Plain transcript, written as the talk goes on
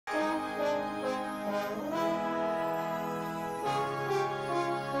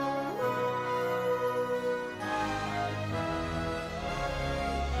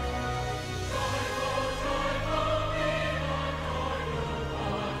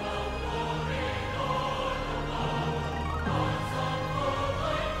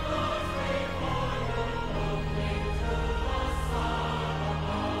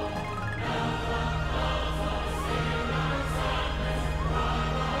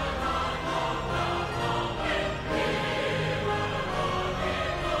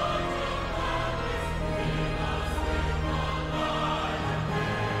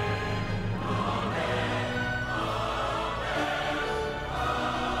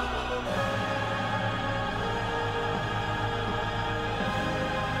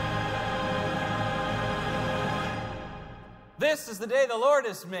This is the day the Lord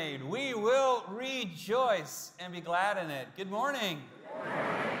has made. We will rejoice and be glad in it. Good morning.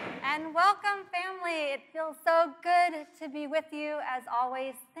 And welcome, family. It feels so good to be with you as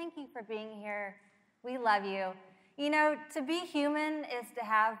always. Thank you for being here. We love you. You know, to be human is to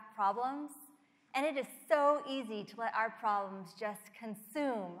have problems, and it is so easy to let our problems just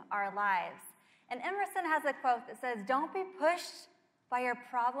consume our lives. And Emerson has a quote that says, "Don't be pushed by your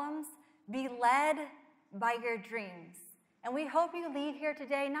problems, be led by your dreams." And we hope you leave here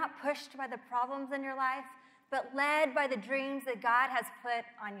today not pushed by the problems in your life, but led by the dreams that God has put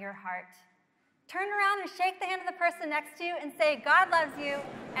on your heart. Turn around and shake the hand of the person next to you and say, "God loves you,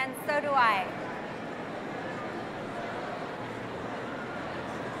 and so do I."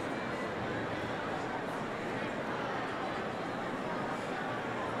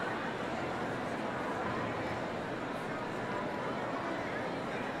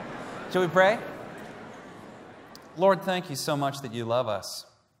 Shall we pray? Lord, thank you so much that you love us,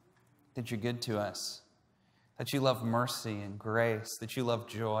 that you're good to us, that you love mercy and grace, that you love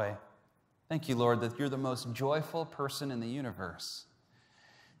joy. Thank you, Lord, that you're the most joyful person in the universe,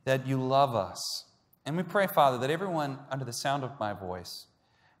 that you love us. And we pray, Father, that everyone under the sound of my voice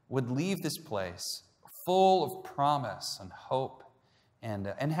would leave this place full of promise and hope and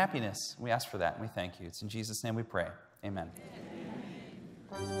happiness. We ask for that, and we thank you. It's in Jesus' name we pray. Amen.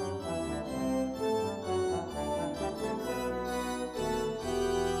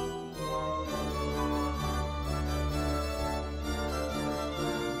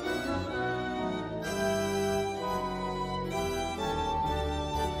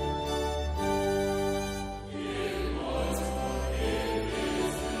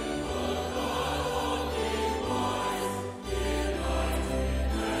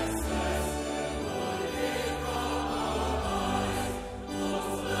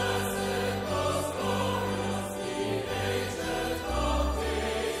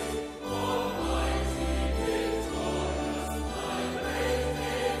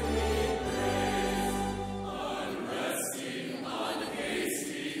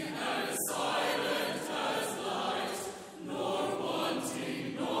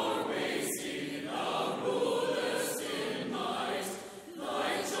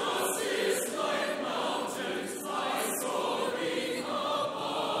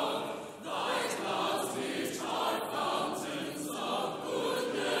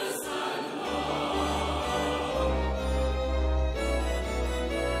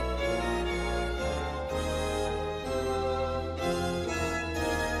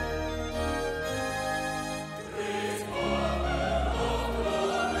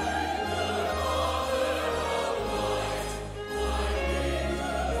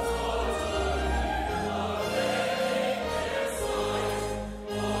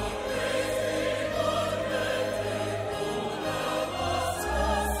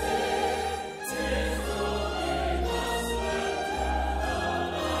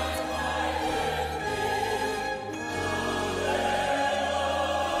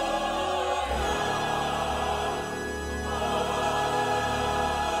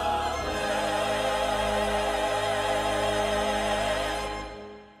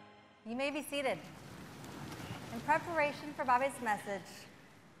 Be seated. In preparation for Bobby's message,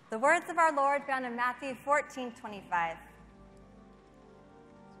 the words of our Lord found in Matthew 14:25.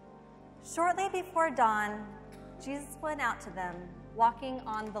 Shortly before dawn, Jesus went out to them, walking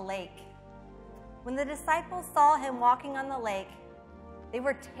on the lake. When the disciples saw him walking on the lake, they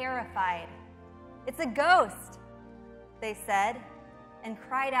were terrified. "It's a ghost," they said, and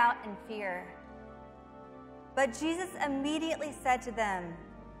cried out in fear. But Jesus immediately said to them,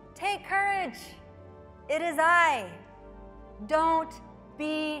 "Take courage, it is I. Don't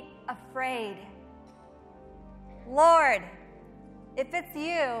be afraid." "Lord, if it's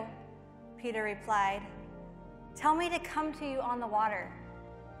you," Peter replied, "tell me to come to you on the water."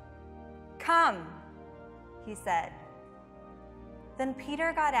 "Come," he said. Then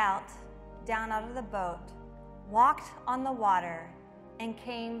Peter got down out of the boat, walked on the water, and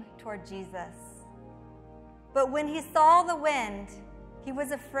came toward Jesus. But when he saw the wind, he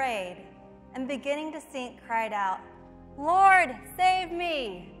was afraid, and beginning to sink, cried out, "Lord, save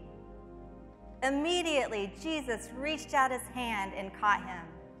me!" Immediately, Jesus reached out his hand and caught him.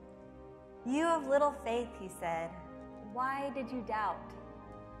 "You of little faith," he said, "why did you doubt?"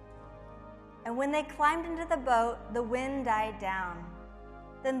 And when they climbed into the boat, the wind died down.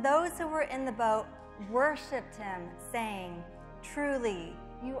 Then those who were in the boat worshipped him, saying, "Truly,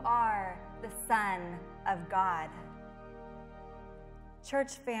 you are the Son of God."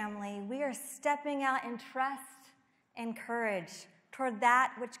 Church family, we are stepping out in trust and courage toward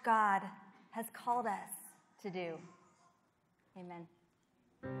that which God has called us to do. Amen.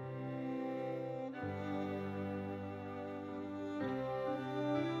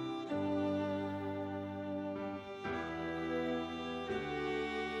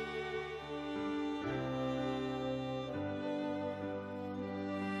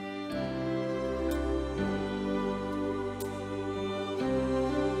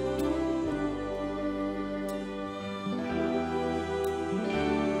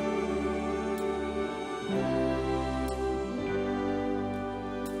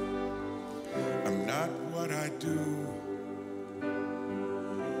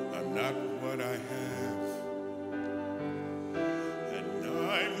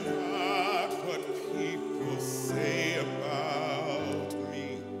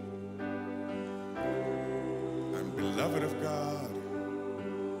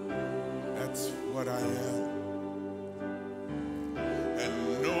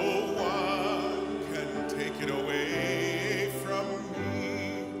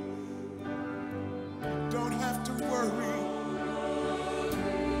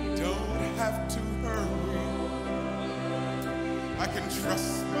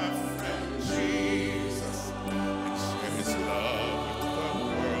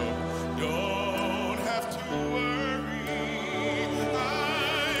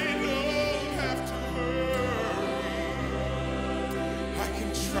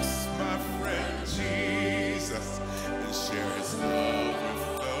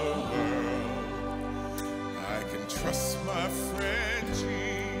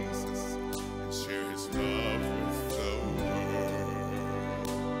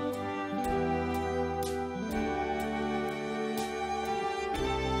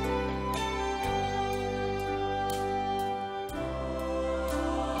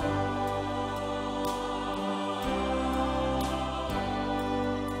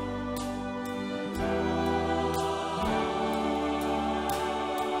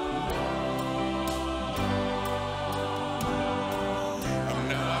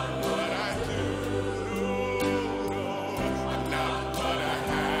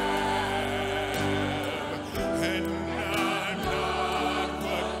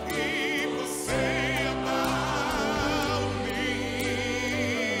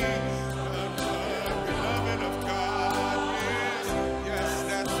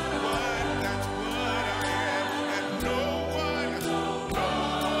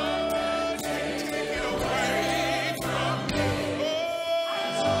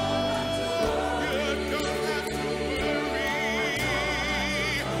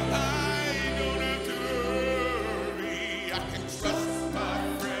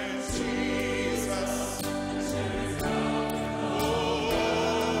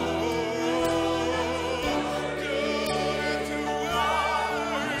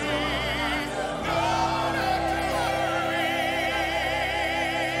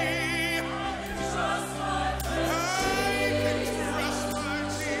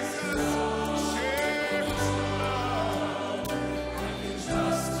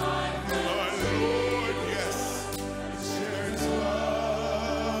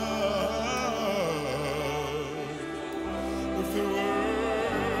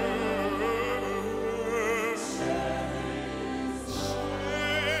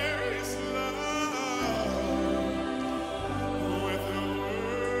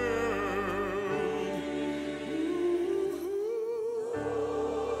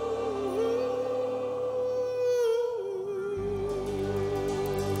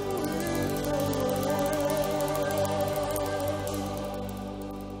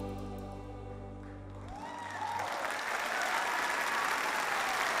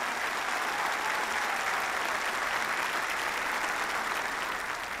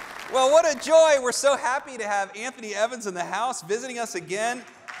 Well, what a joy. We're so happy to have Anthony Evans in the house visiting us again.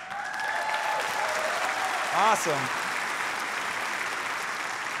 Awesome.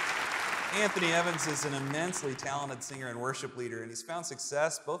 Anthony Evans is an immensely talented singer and worship leader, and he's found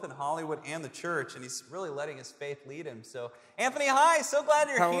success both in Hollywood and the church, and he's really letting his faith lead him. So, Anthony, hi, so glad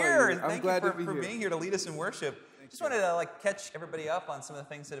you're here, and thank you for being here to lead us in worship. Just wanted to catch everybody up on some of the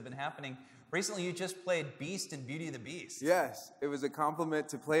things that have been happening. Recently, you just played Beast in Beauty and the Beast. Yes, it was a compliment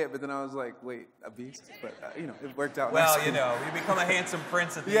to play it, but then I was like, wait, a beast? But, it worked out well, nicely. You become a handsome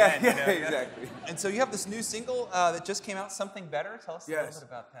prince at the end. Yeah, exactly. And so you have this new single that just came out, Something Better. Tell us a little bit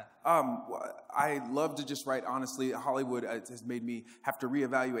about that. I love to just write honestly. Hollywood has made me have to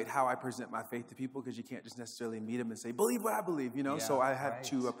reevaluate how I present my faith to people, because you can't just necessarily meet them and say, believe what I believe, Yeah, so I had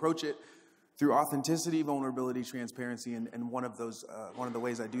to approach it through authenticity, vulnerability, transparency, and one of the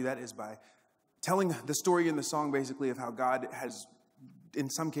ways I do that is by telling the story in the song, basically, of how God has in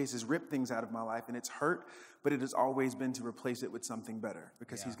some cases, ripped things out of my life, and it's hurt, but it has always been to replace it with something better,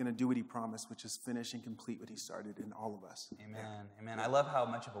 because he's going to do what he promised, which is finish and complete what he started in all of us. Amen. Amen. I love how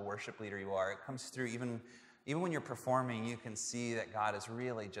much of a worship leader you are. It comes through even when you're performing, you can see that God is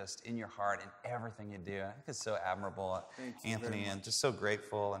really just in your heart in everything you do. I think it's so admirable, Anthony, and just so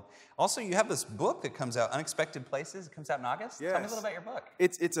grateful. And also, you have this book that comes out, Unexpected Places. It comes out in August. Yes. Tell me a little about your book.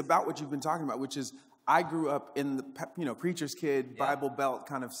 It's about what you've been talking about, which is I grew up in the preacher's kid, Bible Belt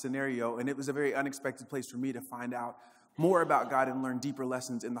kind of scenario, and it was a very unexpected place for me to find out more about God and learn deeper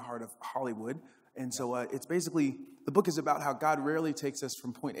lessons in the heart of Hollywood. And so it's basically, the book is about how God rarely takes us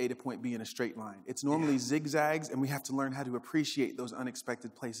from point A to point B in a straight line. It's normally zigzags, and we have to learn how to appreciate those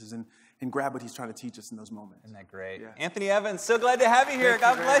unexpected places and grab what he's trying to teach us in those moments. Isn't that great? Yeah. Anthony Evans, so glad to have you here.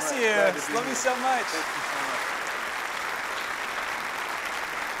 God bless you. Love you so much. Thank you so much.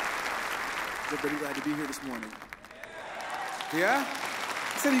 Is everybody glad to be here this morning? Yeah?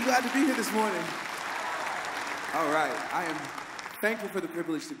 I said you're glad to be here this morning. All right. I am thankful for the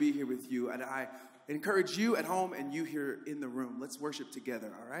privilege to be here with you, and I encourage you at home and you here in the room. Let's worship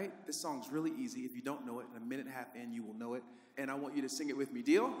together, all right? This song's really easy. If you don't know it, in a minute and a half in, you will know it, and I want you to sing it with me.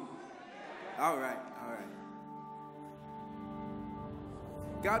 Deal? All right, all right.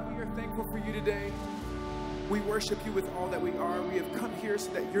 God, we are thankful for you today. We worship you with all that we are. We have come here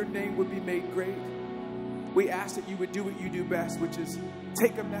so that your name would be made great. We ask that you would do what you do best, which is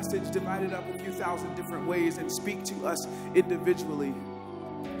take a message, divide it up a few thousand different ways, and speak to us individually.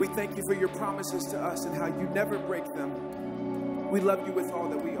 We thank you for your promises to us and how you never break them. We love you with all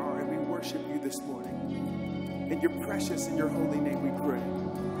that we are, and we worship you this morning. In your precious and your holy name we pray.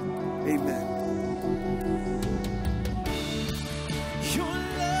 Amen. Your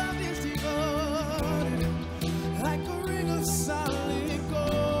love is devoted like a ring of solid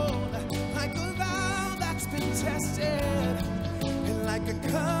gold, like a vow that's been tested, and like a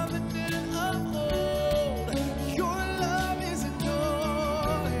covenant of old. Your love is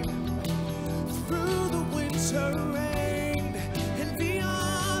enduring through the winter rain and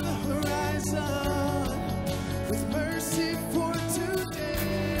beyond the horizon, with mercy for today.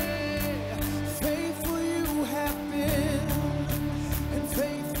 Faithful you have been, and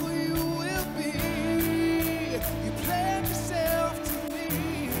faithful you will be. You pledged yourself to me.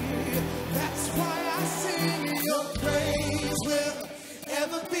 That's why I sing. Your praise will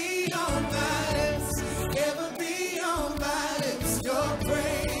ever be on my lips, ever be on my lips. Your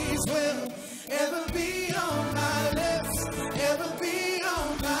praise will ever be on my lips, ever be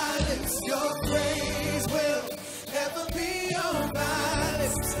on my lips. Your praise will ever be on my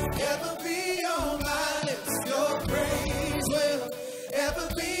lips, ever be on my lips. Your praise will ever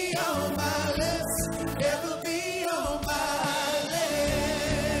be on my lips, ever be on my lips.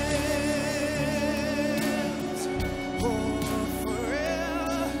 Oh,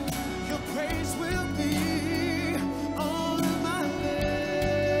 forever, your praise will be on my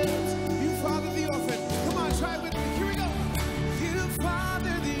lips. You father the orphan. Come on, try it with me. Here we go. You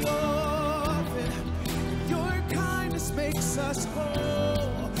father the orphan. Your kindness makes us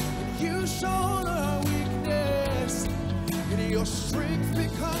whole. You shoulder our weakness, and your strength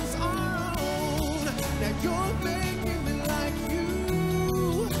becomes our own. Now you're making me like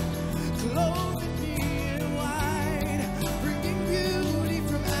you, clothing me in white, bringing beauty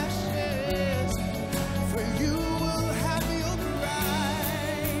from ashes. For you will have the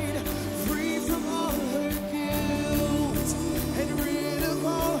bride, free from all her guilt and rid of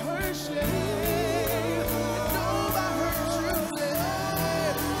all her shame. Know by her true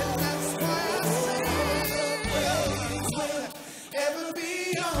name, and that's why I sing. Will ever be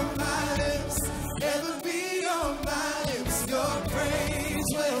on my lips, ever be on my lips. Your praise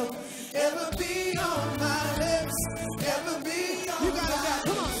will ever be on my lips, ever be on you got it now.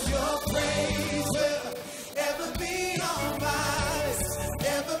 Come on. Your praise will ever be on my lips,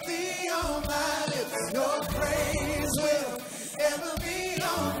 ever be on my lips. Your praise will ever be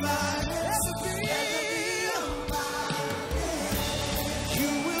on my lips, ever be on my lips. You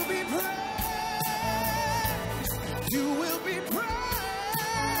will be praised. You will be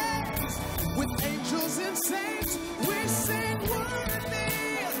praised. With angels and saints, we sing worthy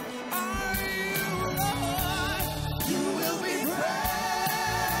are you, Lord. You will be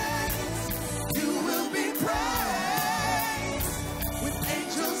praised. You will be praised. With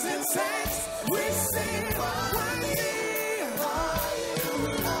angels and saints, we sing worthy are you,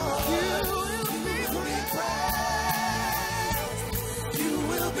 Lord.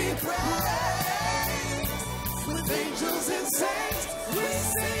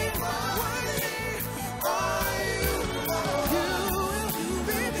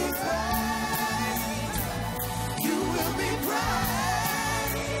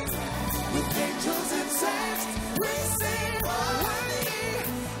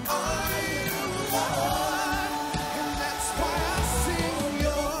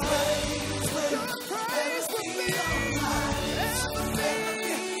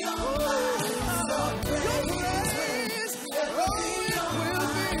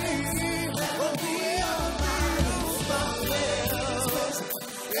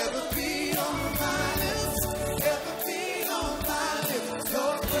 ever be on my lips, ever be on my lips.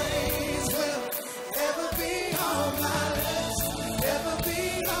 Your praise will ever be on my lips, ever be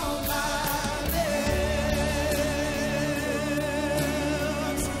on my lips.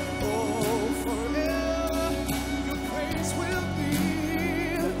 Oh, forever your praise will be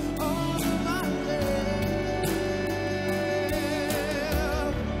on my lips.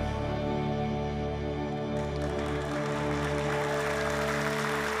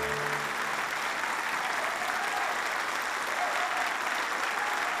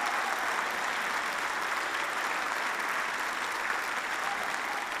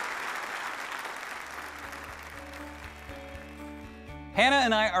 Hannah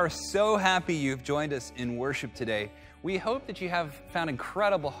and I are so happy you've joined us in worship today. We hope that you have found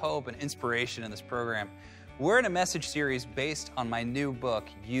incredible hope and inspiration in this program. We're in a message series based on my new book,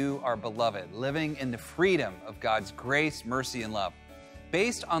 You Are Beloved, Living in the Freedom of God's Grace, Mercy, and Love.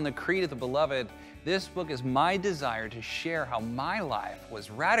 Based on the Creed of the Beloved, this book is my desire to share how my life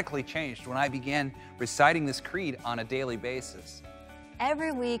was radically changed when I began reciting this creed on a daily basis.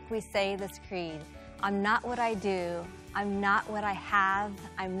 Every week we say this creed. I'm not what I do. I'm not what I have.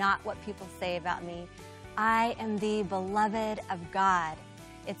 I'm not what people say about me. I am the beloved of God.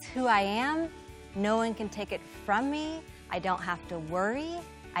 It's who I am. No one can take it from me. I don't have to worry.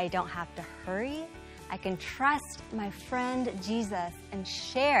 I don't have to hurry. I can trust my friend Jesus and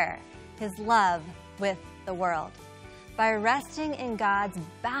share his love with the world. By resting in God's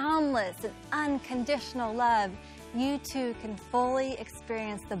boundless and unconditional love, you too can fully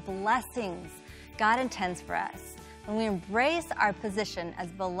experience the blessings God intends for us. When we embrace our position as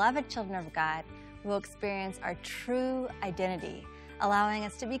beloved children of God, we will experience our true identity, allowing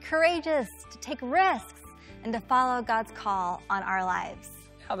us to be courageous, to take risks, and to follow God's call on our lives.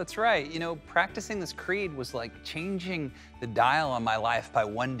 Yeah, that's right. You know, practicing this creed was like changing the dial on my life by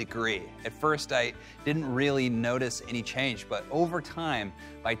 1 degree. At first, I didn't really notice any change, but over time,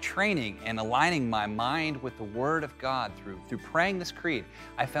 by training and aligning my mind with the Word of God through praying this creed,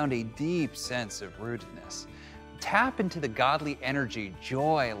 I found a deep sense of rootedness. Tap into the godly energy,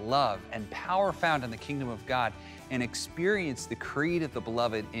 joy, love, and power found in the kingdom of God and experience the Creed of the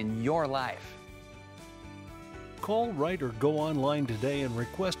Beloved in your life. Call, write, or go online today and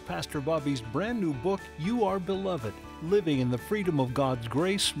request Pastor Bobby's brand new book, You Are Beloved, Living in the Freedom of God's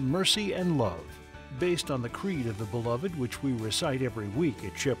Grace, Mercy, and Love. Based on the Creed of the Beloved, which we recite every week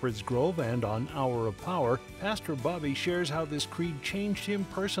at Shepherd's Grove and on Hour of Power, Pastor Bobby shares how this creed changed him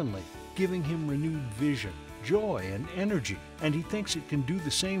personally, giving him renewed vision, joy, and energy, and he thinks it can do the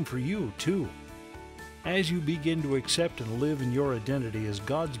same for you, too. As you begin to accept and live in your identity as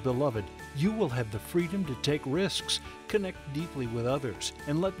God's beloved, you will have the freedom to take risks, connect deeply with others,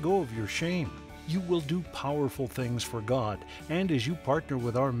 and let go of your shame. You will do powerful things for God, and as you partner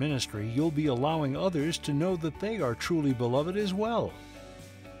with our ministry, you'll be allowing others to know that they are truly beloved as well.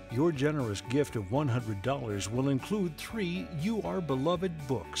 Your generous gift of $100 will include 3 You Are Beloved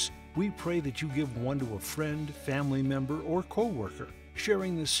books. We pray that you give one to a friend, family member, or co-worker,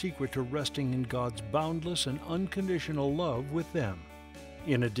 sharing the secret to resting in God's boundless and unconditional love with them.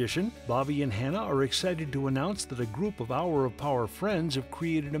 In addition, Bobby and Hannah are excited to announce that a group of Hour of Power friends have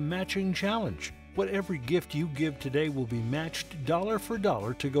created a matching challenge. Whatever gift you give today will be matched dollar for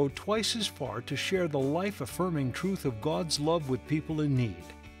dollar to go twice as far to share the life-affirming truth of God's love with people in need.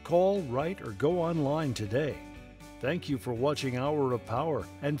 Call, write, or go online today. Thank you for watching Hour of Power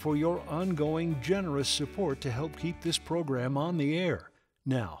and for your ongoing generous support to help keep this program on the air.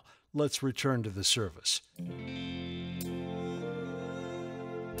 Now, let's return to the service.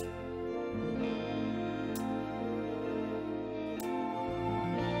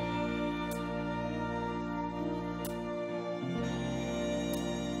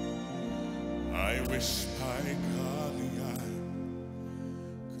 I wish by golly I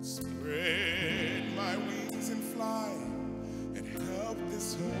could spread my wings and fly and help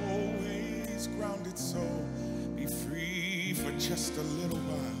this always grounded soul be free for just a little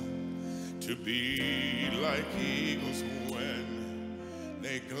while, to be like eagles when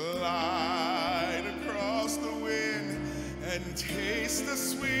they glide across the wind and taste the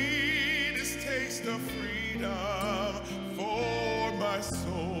sweetest taste of freedom for my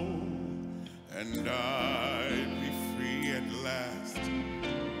soul. And I'd be free at last,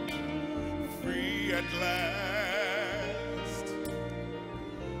 free at last.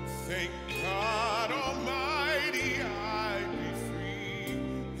 Thank God Almighty, I'd be free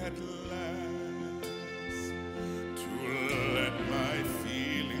at last, to let my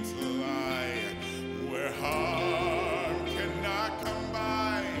feelings lie where harm cannot come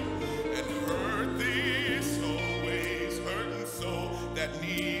by, and hurt this always hurting soul that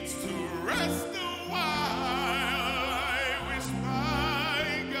needs to rest a while. I wish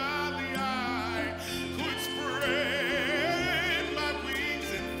my godly eye could spread my wings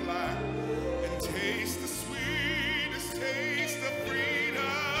and fly and taste the sweetest taste of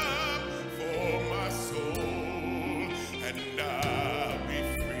freedom for my soul, and I'll be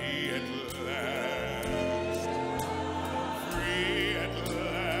free at last. Free at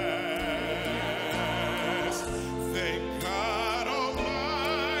last. Thank God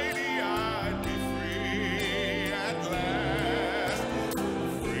Almighty, I'd be free at last.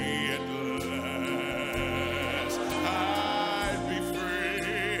 Free at last. I'd be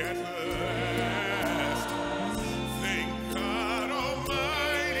free at last. Thank God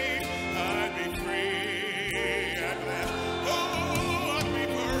Almighty, I'd be free at last. Oh, I'd be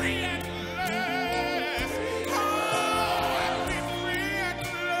free at last. Oh, I'd be free at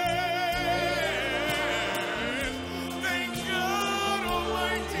last. Thank God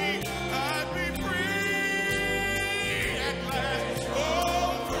Almighty, I'd be free at last.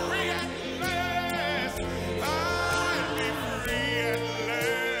 Oh, free at last. I'd be free at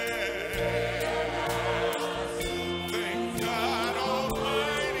last. Thank God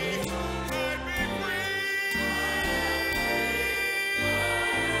Almighty, I'd be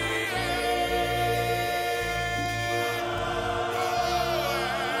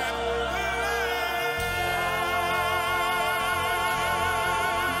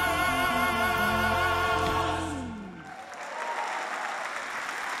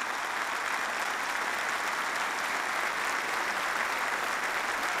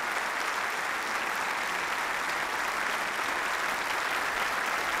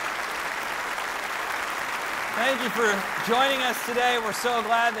Thank you for joining us today. We're so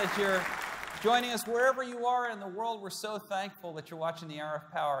glad that you're joining us wherever you are in the world. We're so thankful that you're watching the Hour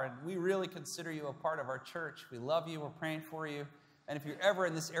of Power, and we really consider you a part of our church. We love you. We're praying for you. And if you're ever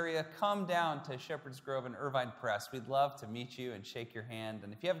in this area, come down to Shepherd's Grove and Irvine Press. We'd love to meet you and shake your hand.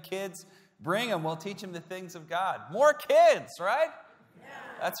 And if you have kids, bring them. We'll teach them the things of God. More kids, right? Yeah.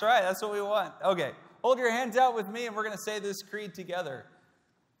 That's right. That's what we want. Okay. Hold your hands out with me, and we're going to say this creed together.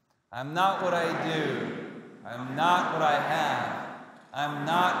 I'm not what I do. I'm not what I have. I'm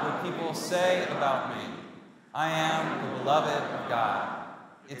not what people say about me. I am the beloved of God.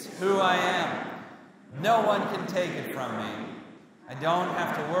 It's who I am. No one can take it from me. I don't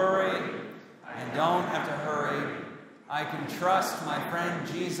have to worry. I don't have to hurry. I can trust my friend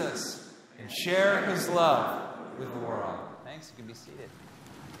Jesus and share his love with the world. Thanks. You can be seated.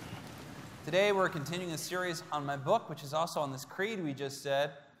 Today we're continuing a series on my book, which is also on this creed we just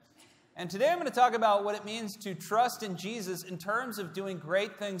said. And today I'm going to talk about what it means to trust in Jesus in terms of doing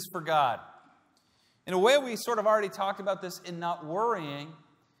great things for God. In a way, we sort of already talked about this in not worrying,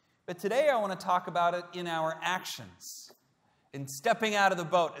 but today I want to talk about it in our actions, in stepping out of the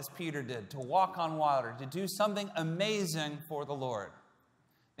boat as Peter did, to walk on water, to do something amazing for the Lord.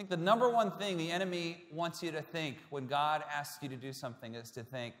 I think the number one thing the enemy wants you to think when God asks you to do something is to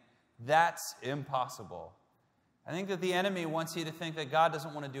think, that's impossible. I think that the enemy wants you to think that God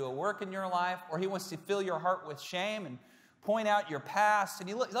doesn't want to do a work in your life, or he wants to fill your heart with shame and point out your past. And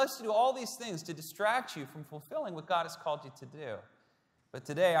he likes to do all these things to distract you from fulfilling what God has called you to do. But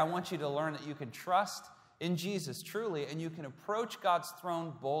today, I want you to learn that you can trust in Jesus truly, and you can approach God's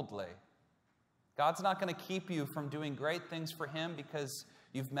throne boldly. God's not going to keep you from doing great things for him because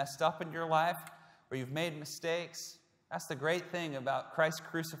you've messed up in your life or you've made mistakes. That's the great thing about Christ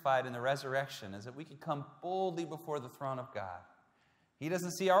crucified and the resurrection, is that we can come boldly before the throne of God. He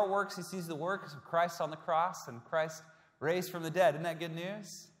doesn't see our works, he sees the works of Christ on the cross and Christ raised from the dead. Isn't that good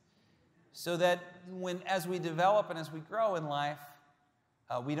news? So that as we develop and as we grow in life,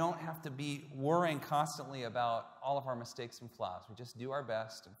 we don't have to be worrying constantly about all of our mistakes and flaws. We just do our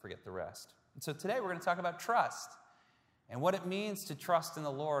best and forget the rest. And so today we're going to talk about trust and what it means to trust in the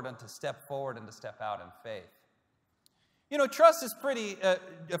Lord and to step forward and to step out in faith. You know, trust is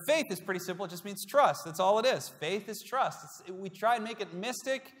faith is pretty simple. It just means trust. That's all it is. Faith is trust. We try and make it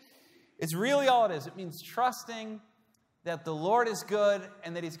mystic. It's really all it is. It means trusting that the Lord is good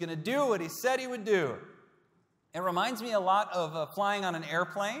and that he's going to do what he said he would do. It reminds me a lot of flying on an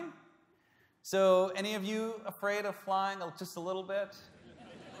airplane. So any of you afraid of flying just a little bit?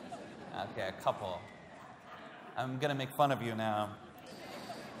 Okay, a couple. I'm going to make fun of you now.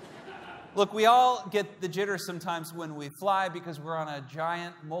 Look, we all get the jitters sometimes when we fly because we're on a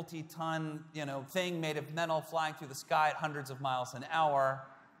giant multi-ton, thing made of metal flying through the sky at hundreds of miles an hour,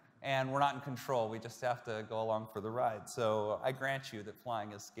 and we're not in control. We just have to go along for the ride. So I grant you that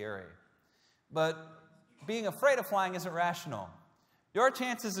flying is scary. But being afraid of flying isn't rational. Your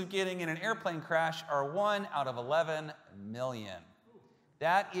chances of getting in an airplane crash are 1 out of 11 million.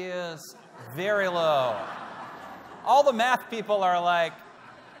 That is very low. All the math people are like,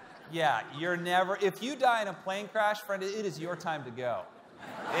 yeah, you're never, if you die in a plane crash, friend, it is your time to go.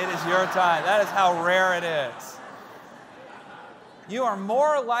 It is your time. That is how rare it is. You are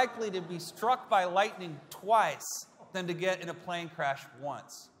more likely to be struck by lightning twice than to get in a plane crash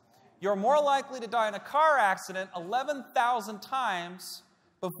once. You're more likely to die in a car accident 11,000 times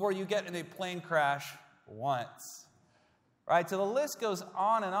before you get in a plane crash once. Right? So the list goes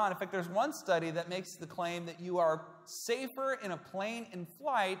on and on. In fact, there's one study that makes the claim that you are safer in a plane in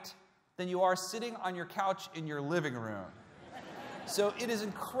flight than you are sitting on your couch in your living room. So it is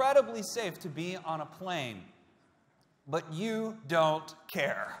incredibly safe to be on a plane. But you don't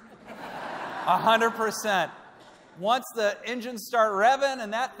care. 100%. Once the engines start revving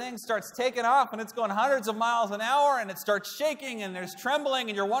and that thing starts taking off and it's going hundreds of miles an hour and it starts shaking and there's trembling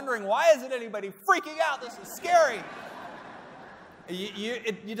and you're wondering, why isn't anybody freaking out? This is scary.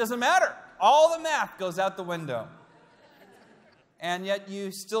 It doesn't matter. All the math goes out the window. And yet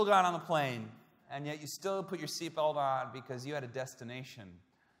you still got on the plane. And yet you still put your seatbelt on because you had a destination.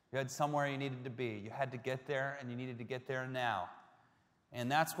 You had somewhere you needed to be. You had to get there, and you needed to get there now.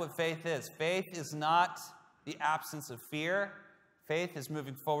 And that's what faith is. Faith is not the absence of fear. Faith is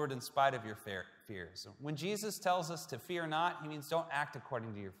moving forward in spite of your fears. When Jesus tells us to fear not, he means don't act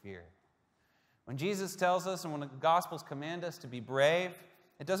according to your fear. When Jesus tells us, and when the Gospels command us to be brave,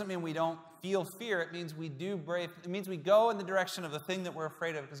 it doesn't mean we don't feel fear. It means we do brave. It means we go in the direction of the thing that we're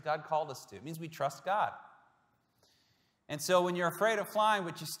afraid of because God called us to. It means we trust God. And so when you're afraid of flying,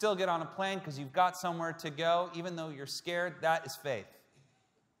 but you still get on a plane because you've got somewhere to go, even though you're scared, that is faith.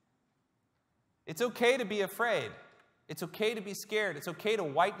 It's okay to be afraid. It's okay to be scared. It's okay to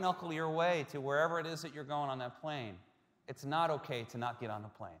white-knuckle your way to wherever it is that you're going on that plane. It's not okay to not get on the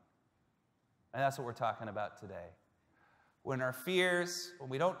plane. And that's what we're talking about today. When our fears, when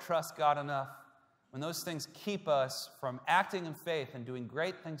we don't trust God enough, when those things keep us from acting in faith and doing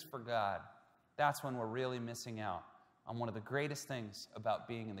great things for God, that's when we're really missing out on one of the greatest things about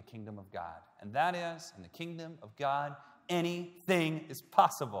being in the kingdom of God. And that is, in the kingdom of God, anything is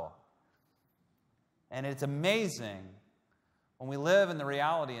possible. And it's amazing when we live in the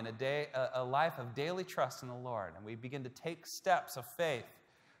reality in a life of daily trust in the Lord, and we begin to take steps of faith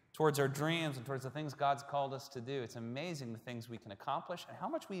towards our dreams and towards the things God's called us to do. It's amazing the things we can accomplish and how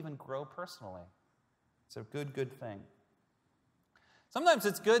much we even grow personally. It's a good thing. Sometimes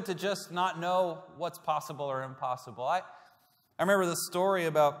it's good to just not know what's possible or impossible. I remember this story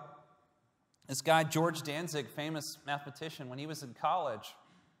about this guy, George Danzig, famous mathematician, when he was in college.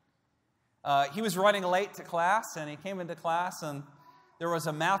 He was running late to class, and he came into class, and there was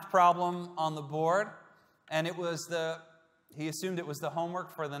a math problem on the board, and he assumed it was the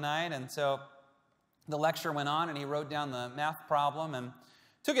homework for the night, and so the lecture went on, and he wrote down the math problem and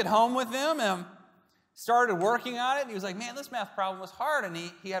took it home with him and started working on it. And he was like, man, this math problem was hard, and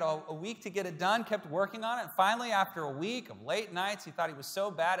he had a week to get it done, kept working on it, and finally, after a week of late nights, he thought he was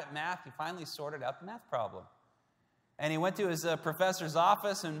so bad at math, he finally sorted out the math problem. And he went to his professor's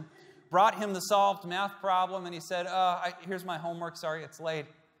office and brought him the solved math problem, and he said, here's my homework, sorry, it's late.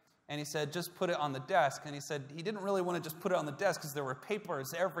 And he said, just put it on the desk. And he said he didn't really want to just put it on the desk because there were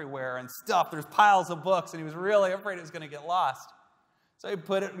papers everywhere and stuff. There's piles of books, and he was really afraid it was going to get lost. So he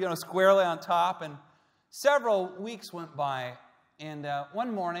put it, squarely on top, and several weeks went by, and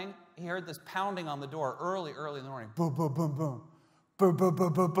one morning, he heard this pounding on the door early in the morning. Boom, boom, boom, boom. Boom, boom,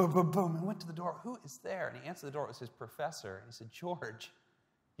 boom, boom, boom, boom, boom. And went to the door. Who is there? And he answered the door. It was his professor. And he said, George,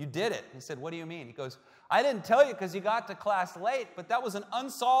 you did it. He said, what do you mean? He goes, I didn't tell you because you got to class late, but that was an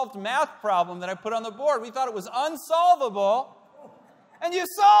unsolved math problem that I put on the board. We thought it was unsolvable, and you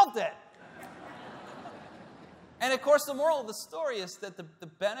solved it. And of course, the moral of the story is that the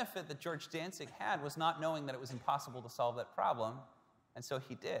benefit that George Danzig had was not knowing that it was impossible to solve that problem, and so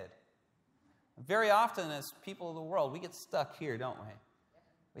he did. Very often, as people of the world, we get stuck here, don't we?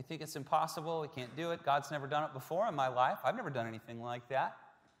 We think it's impossible, we can't do it. God's never done it before in my life. I've never done anything like that.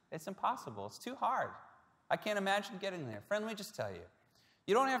 It's impossible. It's too hard. I can't imagine getting there. Friend, let me just tell you,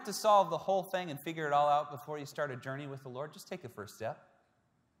 you don't have to solve the whole thing and figure it all out before you start a journey with the Lord. Just take the first step.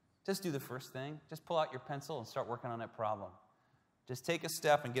 Just do the first thing. Just pull out your pencil and start working on that problem. Just take a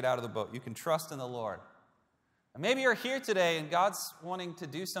step and get out of the boat. You can trust in the Lord. And maybe you're here today and God's wanting to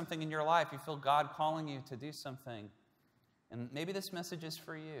do something in your life. You feel God calling you to do something. And maybe this message is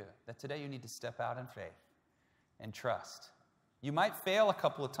for you, that today you need to step out in faith and trust. You might fail a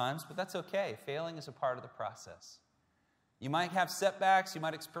couple of times, but that's okay. Failing is a part of the process. You might have setbacks. You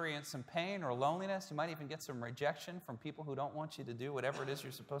might experience some pain or loneliness. You might even get some rejection from people who don't want you to do whatever it is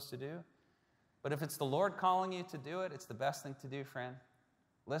you're supposed to do. But if it's the Lord calling you to do it, it's the best thing to do, friend.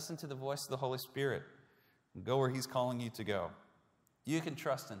 Listen to the voice of the Holy Spirit and go where He's calling you to go. You can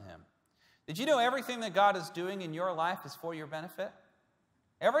trust in Him. Did you know everything that God is doing in your life is for your benefit?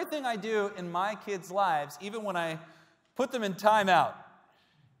 Everything I do in my kids' lives, even when I put them in timeout,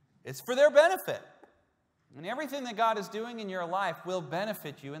 it's for their benefit. And everything that God is doing in your life will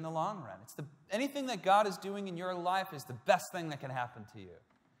benefit you in the long run. Anything that God is doing in your life is the best thing that can happen to you.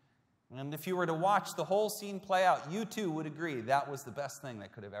 And if you were to watch the whole scene play out, you too would agree that was the best thing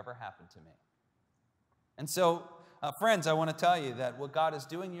that could have ever happened to me. And so, friends, I want to tell you that what God is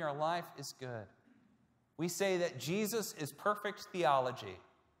doing in your life is good. We say that Jesus is perfect theology.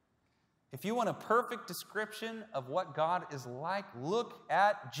 If you want a perfect description of what God is like, look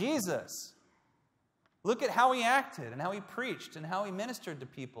at Jesus. Look at how He acted and how He preached and how He ministered to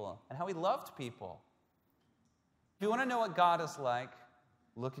people and how He loved people. If you want to know what God is like,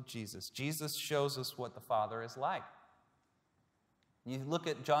 look at Jesus. Jesus shows us what the Father is like. You look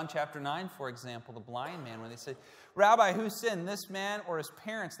at John chapter 9, for example, the blind man, when they say, Rabbi, who sinned, this man or his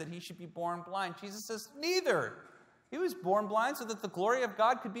parents, that he should be born blind? Jesus says, neither. He was born blind so that the glory of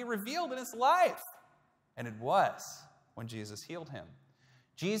God could be revealed in his life. And it was when Jesus healed him.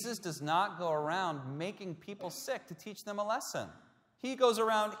 Jesus does not go around making people sick to teach them a lesson. He goes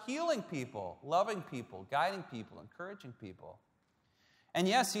around healing people, loving people, guiding people, encouraging people. And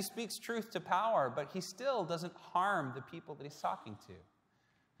yes, He speaks truth to power, but He still doesn't harm the people that He's talking to.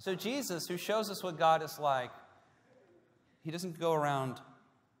 So Jesus, who shows us what God is like, He doesn't go around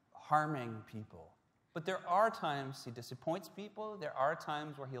harming people. But there are times He disappoints people. There are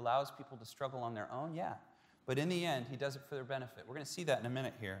times where He allows people to struggle on their own, yeah. But in the end, He does it for their benefit. We're going to see that in a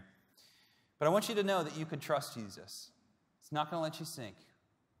minute here. But I want you to know that you could trust Jesus. It's not going to let you sink.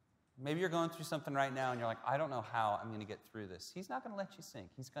 Maybe you're going through something right now and you're like, I don't know how I'm going to get through this. He's not going to let you sink.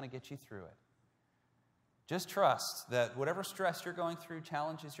 He's going to get you through it. Just trust that whatever stress you're going through,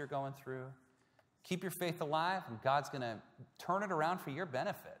 challenges you're going through, keep your faith alive, and God's going to turn it around for your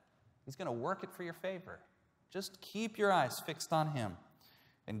benefit. He's going to work it for your favor. Just keep your eyes fixed on Him,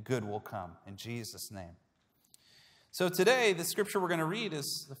 and good will come in Jesus' name. So today, the scripture we're going to read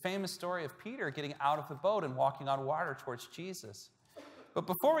is the famous story of Peter getting out of the boat and walking on water towards Jesus. But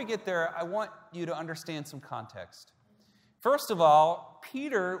before we get there, I want you to understand some context. First of all,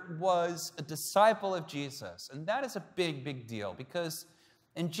 Peter was a disciple of Jesus, and that is a big, big deal, because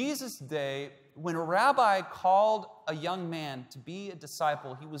in Jesus' day, when a rabbi called a young man to be a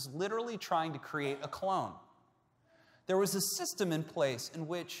disciple, he was literally trying to create a clone. There was a system in place in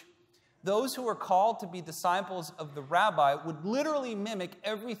which those who were called to be disciples of the rabbi would literally mimic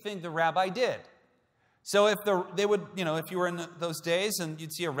everything the rabbi did. So if you were in those days and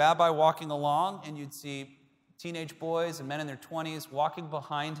you'd see a rabbi walking along and you'd see teenage boys and men in their 20s walking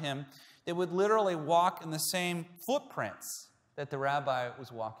behind him, they would literally walk in the same footprints that the rabbi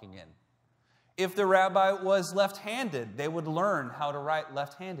was walking in. If the rabbi was left-handed, they would learn how to write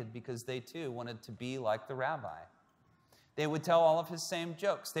left-handed because they too wanted to be like the rabbi. They would tell all of his same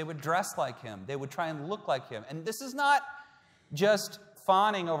jokes. They would dress like him. They would try and look like him. And this is not just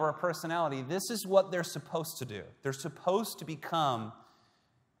fawning over a personality. This is what they're supposed to do. They're supposed to become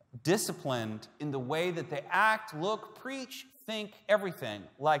disciplined in the way that they act, look, preach, think, everything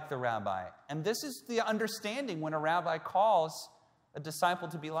like the rabbi. And this is the understanding when a rabbi calls a disciple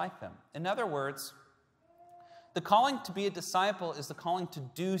to be like them. In other words, the calling to be a disciple is the calling to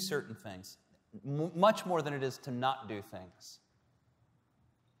do certain things, much more than it is to not do things.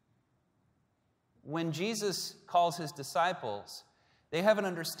 When Jesus calls His disciples, they have an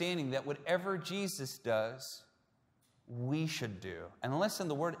understanding that whatever Jesus does, we should do. And listen,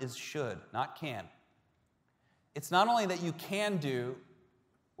 the word is should, not can. It's not only that you can do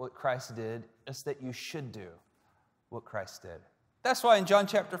what Christ did, it's that you should do what Christ did. That's why in John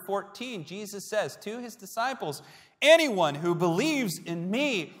chapter 14, Jesus says to His disciples, anyone who believes in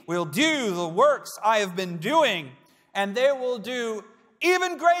me will do the works I have been doing, and they will do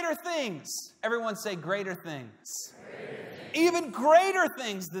even greater things. Everyone say greater things. Even greater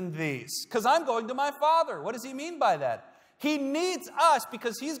things than these, because I'm going to my Father. What does He mean by that? He needs us,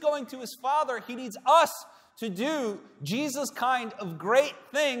 because He's going to His Father. He needs us to do Jesus' kind of great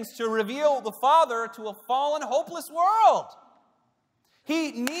things to reveal the Father to a fallen, hopeless world.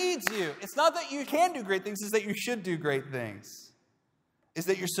 He needs you. It's not that you can do great things, it's that you should do great things. It's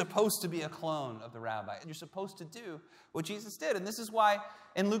that you're supposed to be a clone of the rabbi. And you're supposed to do what Jesus did. And this is why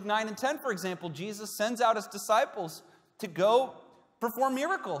in Luke 9 and 10, for example, Jesus sends out His disciples to go perform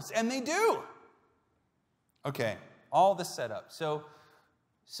miracles. And they do. Okay, all this set up.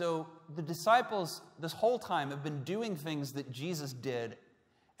 So the disciples this whole time have been doing things that Jesus did.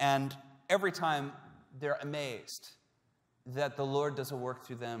 And every time they're amazed. that the Lord does a work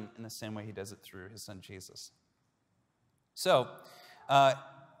through them in the same way he does it through his son Jesus. So,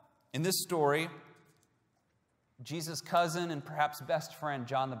 in this story, Jesus' cousin and perhaps best friend,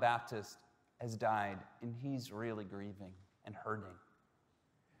 John the Baptist, has died, and he's really grieving and hurting.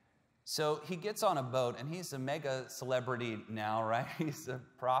 So he gets on a boat, and he's a mega celebrity now, right? He's a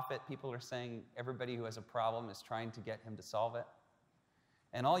prophet. People are saying everybody who has a problem is trying to get him to solve it.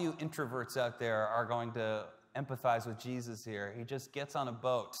 And all you introverts out there are going to empathize with Jesus here. He just gets on a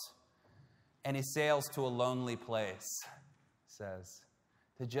boat, and he sails to a lonely place, says,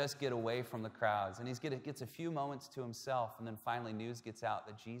 to just get away from the crowds. And he gets a few moments to himself, and then finally news gets out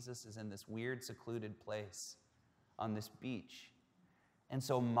that Jesus is in this weird, secluded place on this beach. And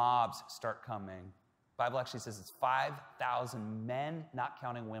so mobs start coming. The Bible actually says it's 5,000 men, not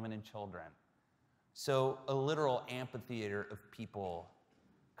counting women and children. So a literal amphitheater of people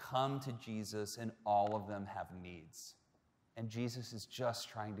come to Jesus, and all of them have needs. And Jesus is just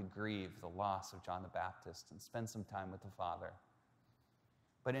trying to grieve the loss of John the Baptist and spend some time with the Father.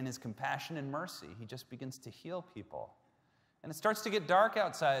 But in his compassion and mercy, he just begins to heal people. And it starts to get dark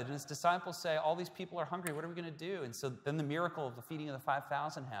outside, and his disciples say, all these people are hungry, what are we going to do? And so then the miracle of the feeding of the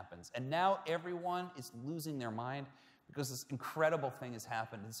 5,000 happens. And now everyone is losing their mind because this incredible thing has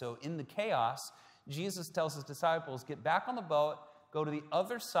happened. And so in the chaos, Jesus tells his disciples, get back on the boat, go to the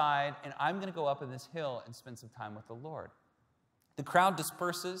other side, and I'm going to go up in this hill and spend some time with the Lord. The crowd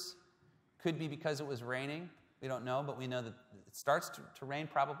disperses. Could be because it was raining. We don't know, but we know that it starts to rain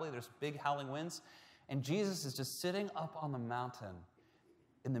probably. There's big howling winds. And Jesus is just sitting up on the mountain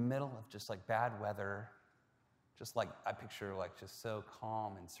in the middle of just like bad weather, just like I picture like just so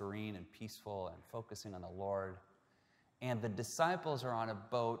calm and serene and peaceful and focusing on the Lord. And the disciples are on a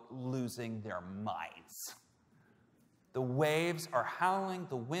boat losing their minds. The waves are howling,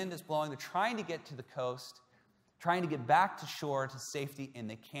 the wind is blowing, they're trying to get to the coast, trying to get back to shore to safety, and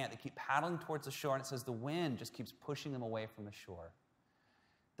they can't. They keep paddling towards the shore, and it says the wind just keeps pushing them away from the shore.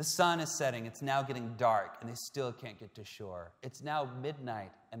 The sun is setting, it's now getting dark, and they still can't get to shore. It's now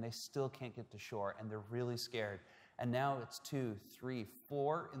midnight, and they still can't get to shore, and they're really scared. And now it's 2, 3,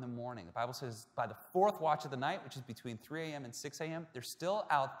 4 in the morning. The Bible says by the 4th watch of the night, which is between 3 a.m. and 6 a.m., they're still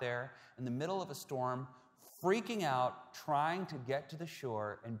out there in the middle of a storm, freaking out, trying to get to the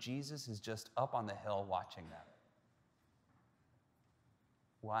shore, and Jesus is just up on the hill watching them.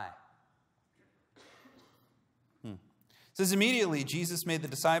 Why? It says, immediately Jesus made the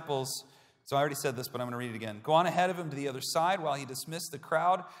disciples, so I already said this, but I'm going to read it again. Go on ahead of him to the other side while he dismissed the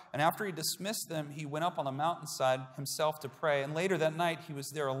crowd. And after he dismissed them, he went up on the mountainside himself to pray. And later that night, he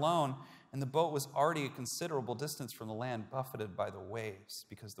was there alone, and the boat was already a considerable distance from the land, buffeted by the waves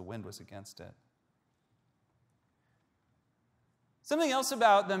because the wind was against it. Something else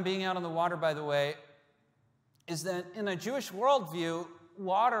about them being out on the water, by the way, is that in a Jewish worldview,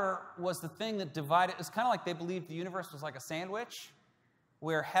 water was the thing that divided. It's kind of like they believed the universe was like a sandwich,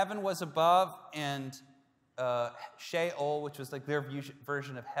 where heaven was above and Sheol, which was like their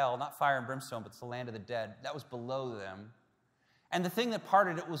version of hell, not fire and brimstone, but it's the land of the dead, that was below them. And the thing that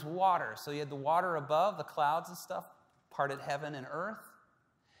parted it was water. So you had the water above, the clouds and stuff, parted heaven and earth.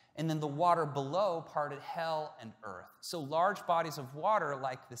 And then the water below parted hell and earth. So large bodies of water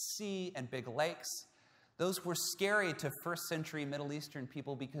like the sea and big lakes, those were scary to first century Middle Eastern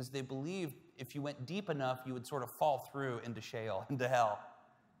people because they believed if you went deep enough, you would sort of fall through into Sheol, into hell.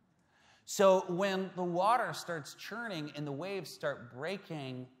 So when the water starts churning and the waves start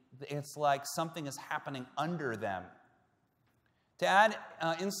breaking, it's like something is happening under them. To add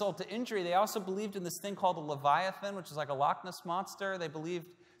insult to injury, they also believed in this thing called the Leviathan, which is like a Loch Ness monster. They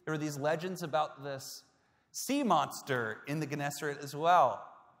believed there were these legends about this sea monster in the Gennesaret as well.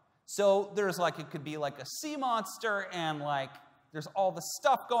 So there's like, it could be like a sea monster and like there's all the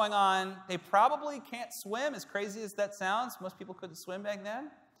stuff going on. They probably can't swim, as crazy as that sounds. Most people couldn't swim back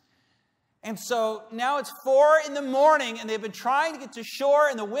then. And so now it's 4 in the morning and they've been trying to get to shore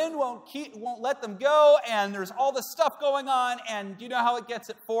and the wind won't let them go and there's all this stuff going on and you know how it gets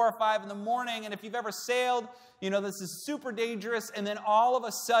at 4 or 5 in the morning. And if you've ever sailed, you know this is super dangerous. And then all of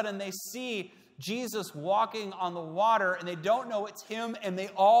a sudden they see Jesus walking on the water and they don't know it's him and they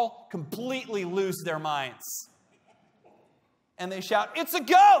all completely lose their minds. And they shout, "It's a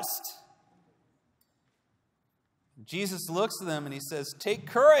ghost!" Jesus looks at them and he says, "Take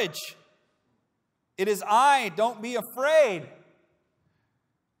courage. It is I. Don't be afraid."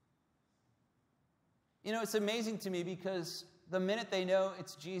 You know, it's amazing to me because the minute they know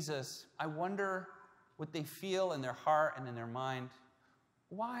it's Jesus, I wonder what they feel in their heart and in their mind.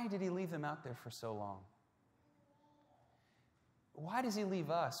 Why did he leave them out there for so long? Why does he leave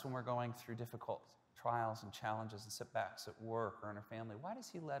us when we're going through difficult trials and challenges and setbacks at work or in our family, why does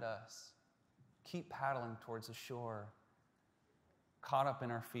he let us keep paddling towards the shore, caught up in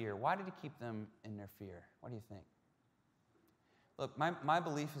our fear? Why did he keep them in their fear? What do you think? Look, my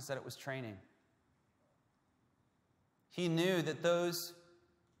belief is that it was training. He knew that those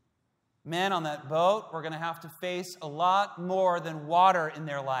men on that boat were going to have to face a lot more than water in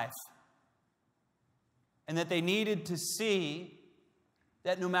their life. And that they needed to see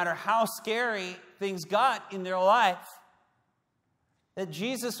that no matter how scary things got in their life, that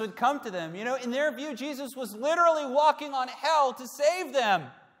Jesus would come to them. You know, in their view, Jesus was literally walking on hell to save them.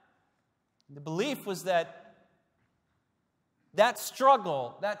 The belief was that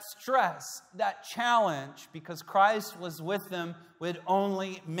struggle, that stress, that challenge, because Christ was with them, would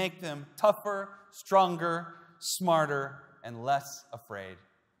only make them tougher, stronger, smarter, and less afraid.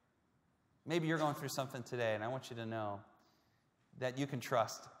 Maybe you're going through something today, and I want you to know that you can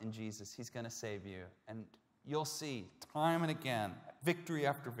trust in Jesus. He's going to save you. And you'll see time and again, victory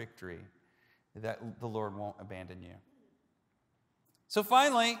after victory, that the Lord won't abandon you. So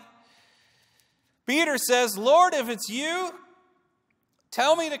finally, Peter says, Lord, if it's you,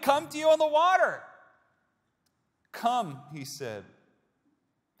 tell me to come to you on the water. Come, he said.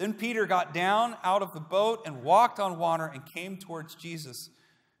 Then Peter got down out of the boat and walked on water and came towards Jesus.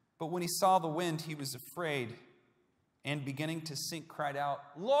 But when he saw the wind, he was afraid and beginning to sink, cried out,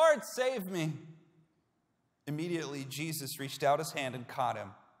 Lord, save me. Immediately, Jesus reached out his hand and caught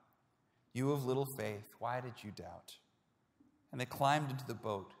him. You of little faith, why did you doubt? And they climbed into the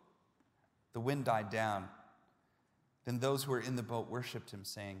boat. The wind died down. Then those who were in the boat worshipped him,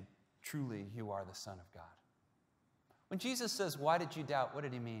 saying, truly, you are the Son of God. When Jesus says, why did you doubt? What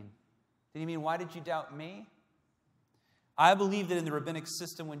did he mean? Did he mean, why did you doubt me? I believe that in the rabbinic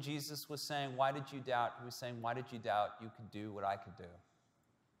system, when Jesus was saying, why did you doubt? He was saying, why did you doubt you could do what I could do?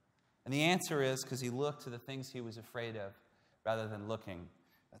 And the answer is because he looked to the things he was afraid of rather than looking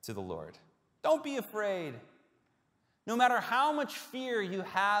to the Lord. Don't be afraid. No matter how much fear you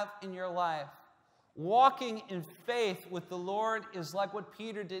have in your life, walking in faith with the Lord is like what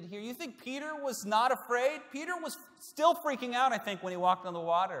Peter did here. You think Peter was not afraid? Peter was still freaking out, I think, when he walked on the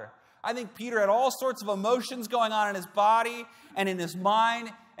water. I think Peter had all sorts of emotions going on in his body and in his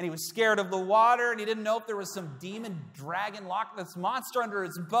mind, and he was scared of the water, and he didn't know if there was some demon dragon Loch Ness monster under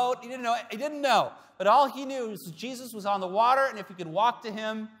his boat. He didn't know. But all he knew was Jesus was on the water, and if he could walk to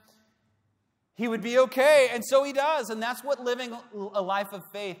him, he would be okay. And so he does. And that's what living a life of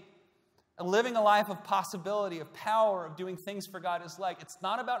faith, living a life of possibility, of power, of doing things for God is like. It's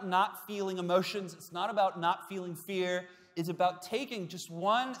not about not feeling emotions. It's not about not feeling fear. It's about taking just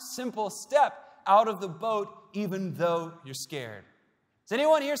one simple step out of the boat, even though you're scared. Is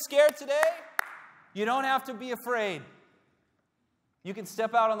anyone here scared today? You don't have to be afraid. You can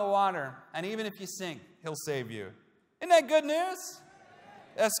step out on the water, and even if you sink, he'll save you. Isn't that good news?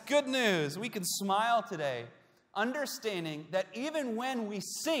 That's good news. We can smile today, understanding that even when we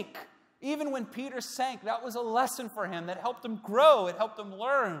sink, even when Peter sank, that was a lesson for him that helped him grow. It helped him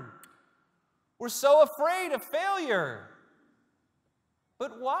learn. We're so afraid of failure.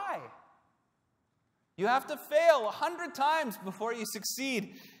 But why? You have to fail 100 times before you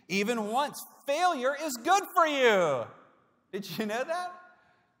succeed. Even once. Failure is good for you. Did you know that?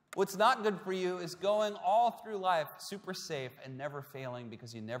 What's not good for you is going all through life super safe and never failing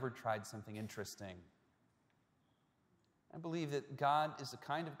because you never tried something interesting. I believe that God is the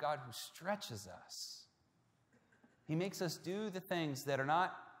kind of God who stretches us. He makes us do the things that are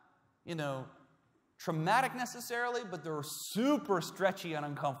not, traumatic necessarily, but they're super stretchy and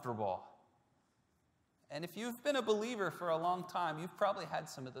uncomfortable. And if you've been a believer for a long time, you've probably had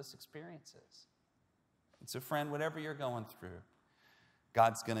some of those experiences. And so, friend, whatever you're going through,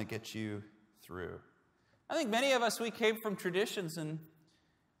 God's going to get you through. I think many of us, we came from traditions and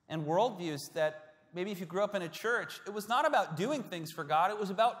worldviews that maybe if you grew up in a church, it was not about doing things for God, it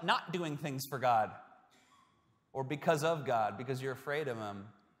was about not doing things for God. Or because of God, because you're afraid of Him.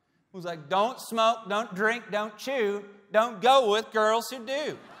 It was like, don't smoke, don't drink, don't chew, don't go with girls who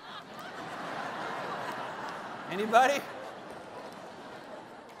do. Anybody?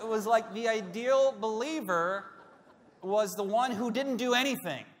 It was like the ideal believer was the one who didn't do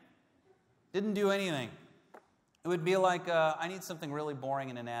anything. Didn't do anything. It would be like, I need something really boring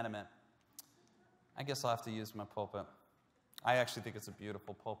and inanimate. I guess I'll have to use my pulpit. I actually think it's a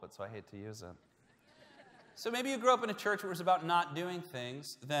beautiful pulpit, so I hate to use it. So maybe you grew up in a church where it was about not doing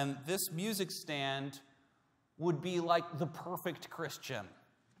things, then this music stand would be like the perfect Christian.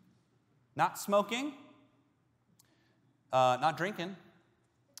 Not smoking, not drinking,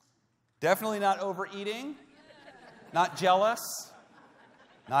 definitely not overeating, not jealous,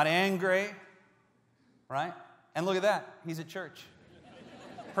 not angry, right? And look at that. He's at church.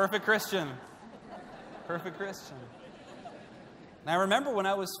 Perfect Christian. Perfect Christian. And I remember when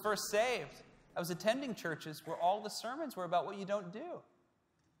I was first saved, I was attending churches where all the sermons were about what you don't do.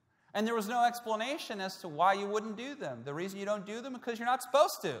 And there was no explanation as to why you wouldn't do them. The reason you don't do them is because you're not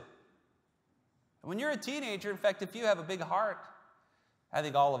supposed to. And when you're a teenager, in fact, if you have a big heart, I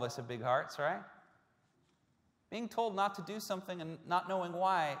think all of us have big hearts, right? Being told not to do something and not knowing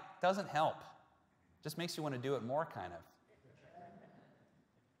why doesn't help. It just makes you want to do it more, kind of.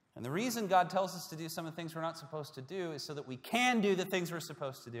 And the reason God tells us to do some of the things we're not supposed to do is so that we can do the things we're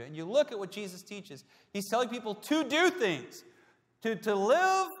supposed to do. And you look at what Jesus teaches. He's telling people to do things, to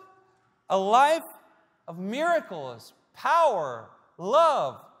live a life of miracles, power,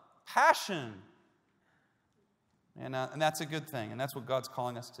 love, passion. And that's a good thing, and that's what God's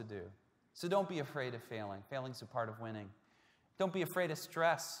calling us to do. So don't be afraid of failing. Failing's a part of winning. Don't be afraid of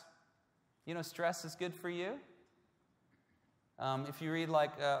stress. You know, stress is good for you. If you read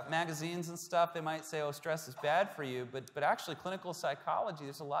like magazines and stuff, they might say, oh, stress is bad for you. But actually, clinical psychology,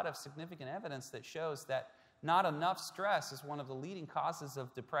 there's a lot of significant evidence that shows that not enough stress is one of the leading causes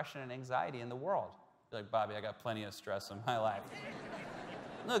of depression and anxiety in the world. You're like, Bobby, I got plenty of stress in my life.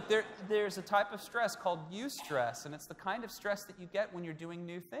 Look, there's a type of stress called eustress, and it's the kind of stress that you get when you're doing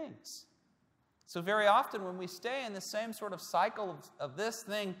new things. So very often when we stay in the same sort of cycle of this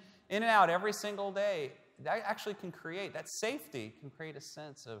thing in and out every single day, that actually can create, that safety can create a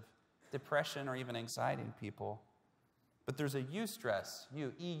sense of depression or even anxiety in people. But there's a eustress,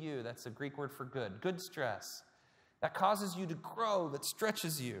 EU, that's a Greek word for good stress. That causes you to grow, that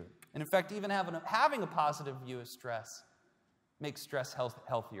stretches you. And in fact, even having a positive view of stress makes stress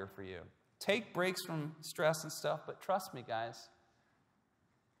healthier for you. Take breaks from stress and stuff, but trust me, guys,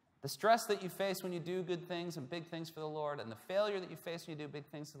 the stress that you face when you do good things and big things for the Lord, and the failure that you face when you do big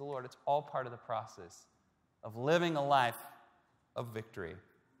things for the Lord, it's all part of the process of living a life of victory.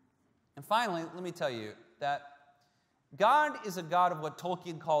 And finally, let me tell you that God is a God of what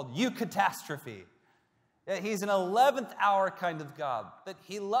Tolkien called eucatastrophe. He's an 11th hour kind of God, that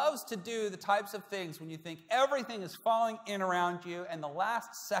he loves to do the types of things when you think everything is falling in around you and the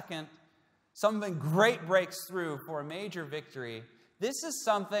last second something great breaks through for a major victory. This is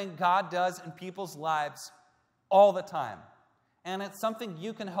something God does in people's lives all the time. And it's something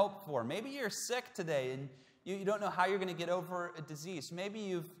you can hope for. Maybe you're sick today and you don't know how you're going to get over a disease. Maybe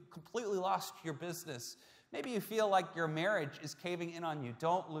you've completely lost your business. Maybe you feel like your marriage is caving in on you.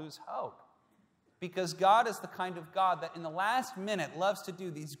 Don't lose hope. Because God is the kind of God that in the last minute loves to do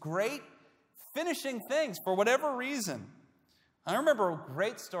these great finishing things for whatever reason. I remember a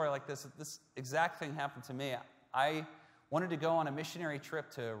great story like this. This exact thing happened to me. I wanted to go on a missionary trip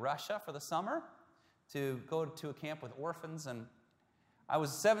to Russia for the summer to go to a camp with orphans. And I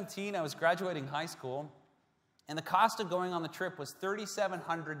was 17. I was graduating high school. And the cost of going on the trip was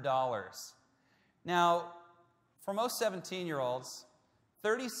 $3,700. Now, for most 17-year-olds,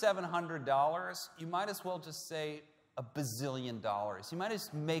 $3,700, you might as well just say $1 bazillion. You might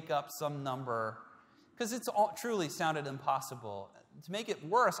just make up some number, because it's all truly sounded impossible. To make it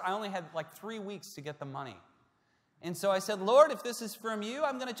worse, I only had like 3 weeks to get the money. And so I said, Lord, if this is from you,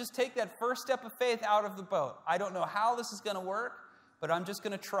 I'm going to just take that first step of faith out of the boat. I don't know how this is going to work, but I'm just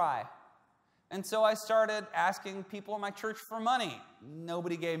going to try. And so I started asking people in my church for money.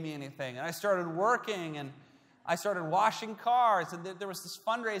 Nobody gave me anything. And I started working, and I started washing cars. And there was this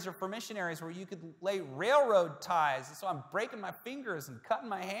fundraiser for missionaries where you could lay railroad ties. And so I'm breaking my fingers and cutting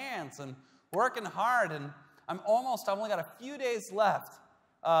my hands and working hard. And I've only got a few days left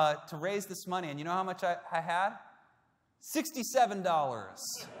to raise this money. And you know how much I had? $67.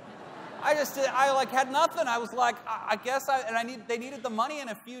 I had nothing. I was like, they needed the money in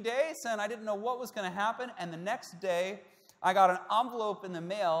a few days, and I didn't know what was going to happen. And the next day, I got an envelope in the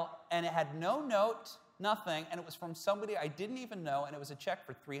mail, and it had no note, nothing, and it was from somebody I didn't even know, and it was a check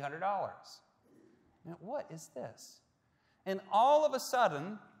for $300. Now, what is this? And all of a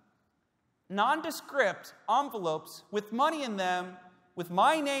sudden, nondescript envelopes with money in them, with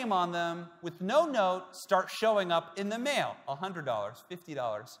my name on them, with no note, start showing up in the mail. $100,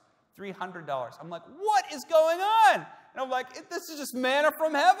 $50, $300. I'm like, what is going on? And I'm like, this is just manna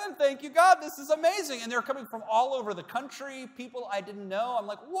from heaven. Thank you, God. This is amazing. And they're coming from all over the country, people I didn't know. I'm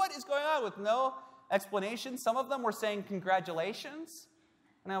like, what is going on? With no explanation. Some of them were saying congratulations.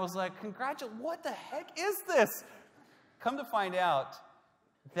 And I was like, what the heck is this? Come to find out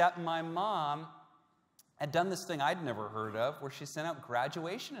that my mom had done this thing I'd never heard of, where she sent out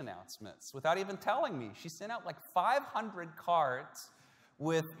graduation announcements without even telling me. She sent out like 500 cards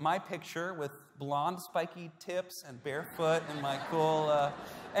with my picture with blonde spiky tips and barefoot and my cool,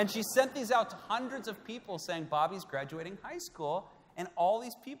 and she sent these out to hundreds of people saying, Bobby's graduating high school, and all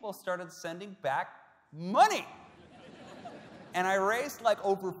these people started sending back money. And I raised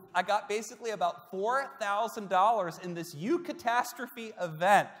I got basically about $4,000 in this catastrophe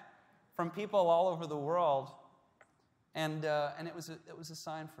event from people all over the world. And it was a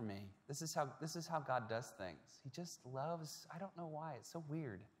sign for me. This is how God does things. He just loves, I don't know why, it's so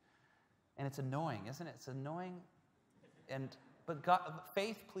weird. And it's annoying, isn't it? It's annoying. But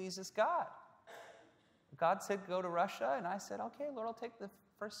faith pleases God. God said, go to Russia, and I said, okay, Lord, I'll take the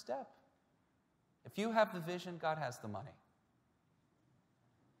first step. If you have the vision, God has the money.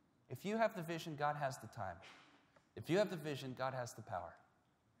 If you have the vision, God has the time. If you have the vision, God has the power.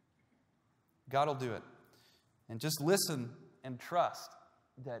 God will do it. And just listen and trust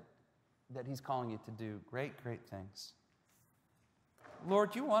that He's calling you to do great, great things.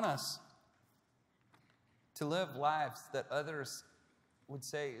 Lord, you want us to live lives that others would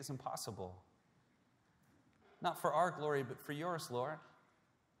say is impossible. Not for our glory, but for yours, Lord.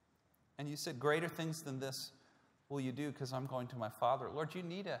 And you said, greater things than this will you do because I'm going to my Father. Lord, you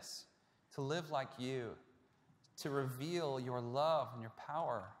need us to live like you, to reveal your love and your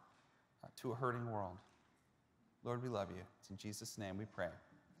power to a hurting world. Lord, we love you. It's in Jesus' name we pray.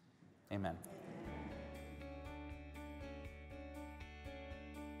 Amen.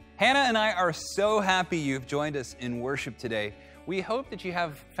 Hannah and I are so happy you've joined us in worship today. We hope that you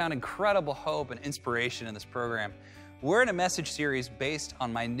have found incredible hope and inspiration in this program. We're in a message series based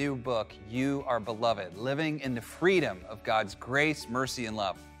on my new book, You Are Beloved, Living in the Freedom of God's Grace, Mercy, and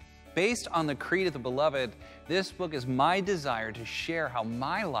Love. Based on the Creed of the Beloved, this book is my desire to share how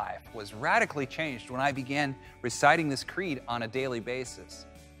my life was radically changed when I began reciting this creed on a daily basis.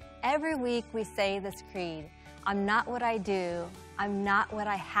 Every week we say this creed. I'm not what I do. I'm not what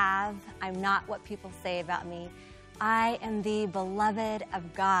I have. I'm not what people say about me. I am the beloved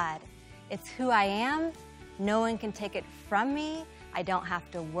of God. It's who I am. No one can take it from me. I don't have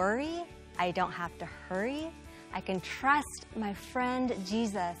to worry. I don't have to hurry. I can trust my friend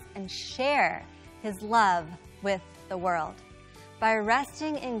Jesus and share His love with the world. By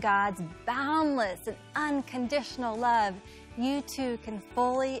resting in God's boundless and unconditional love, you too can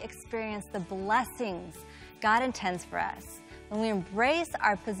fully experience the blessings God intends for us. When we embrace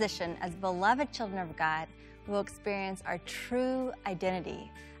our position as beloved children of God, we will experience our true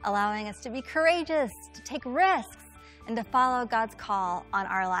identity, allowing us to be courageous, to take risks, and to follow God's call on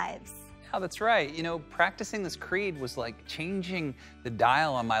our lives. Oh, that's right. You know, practicing this creed was like changing the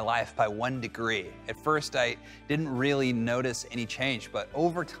dial on my life by 1 degree. At first, I didn't really notice any change, but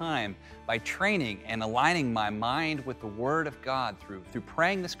over time, by training and aligning my mind with the Word of God through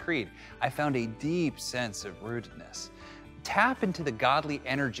praying this creed, I found a deep sense of rootedness. Tap into the godly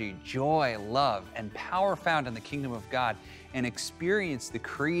energy, joy, love, and power found in the kingdom of God and experience the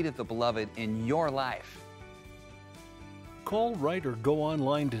Creed of the Beloved in your life. Call, write, or go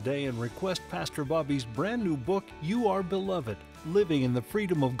online today and request Pastor Bobby's brand new book, You Are Beloved, Living in the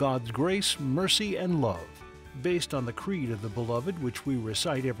Freedom of God's Grace, Mercy, and Love. Based on the Creed of the Beloved, which we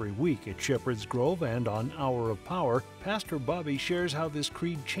recite every week at Shepherd's Grove and on Hour of Power, Pastor Bobby shares how this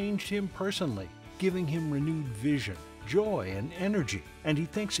creed changed him personally, giving him renewed vision, joy, and energy, and he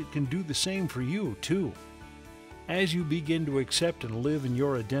thinks it can do the same for you, too. As you begin to accept and live in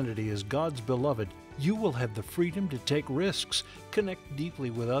your identity as God's beloved, you will have the freedom to take risks, connect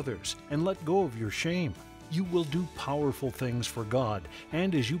deeply with others, and let go of your shame. You will do powerful things for God,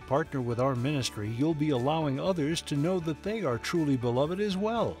 and as you partner with our ministry, you'll be allowing others to know that they are truly beloved as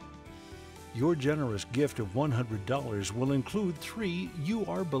well. Your generous gift of $100 will include 3 You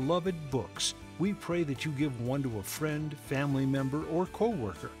Are Beloved books. We pray that you give one to a friend, family member, or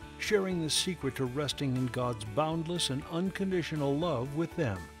co-worker, sharing the secret to resting in God's boundless and unconditional love with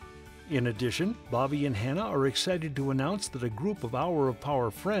them. In addition, Bobby and Hannah are excited to announce that a group of Hour of Power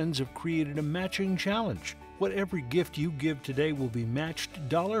friends have created a matching challenge. Whatever gift you give today will be matched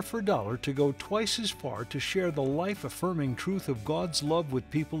dollar for dollar to go twice as far to share the life-affirming truth of God's love with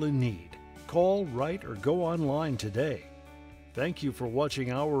people in need. Call, write, or go online today. Thank you for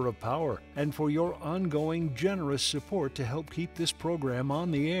watching Hour of Power and for your ongoing generous support to help keep this program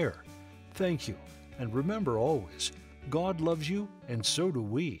on the air. Thank you, and remember always, God loves you, and so do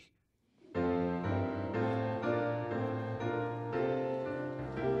we.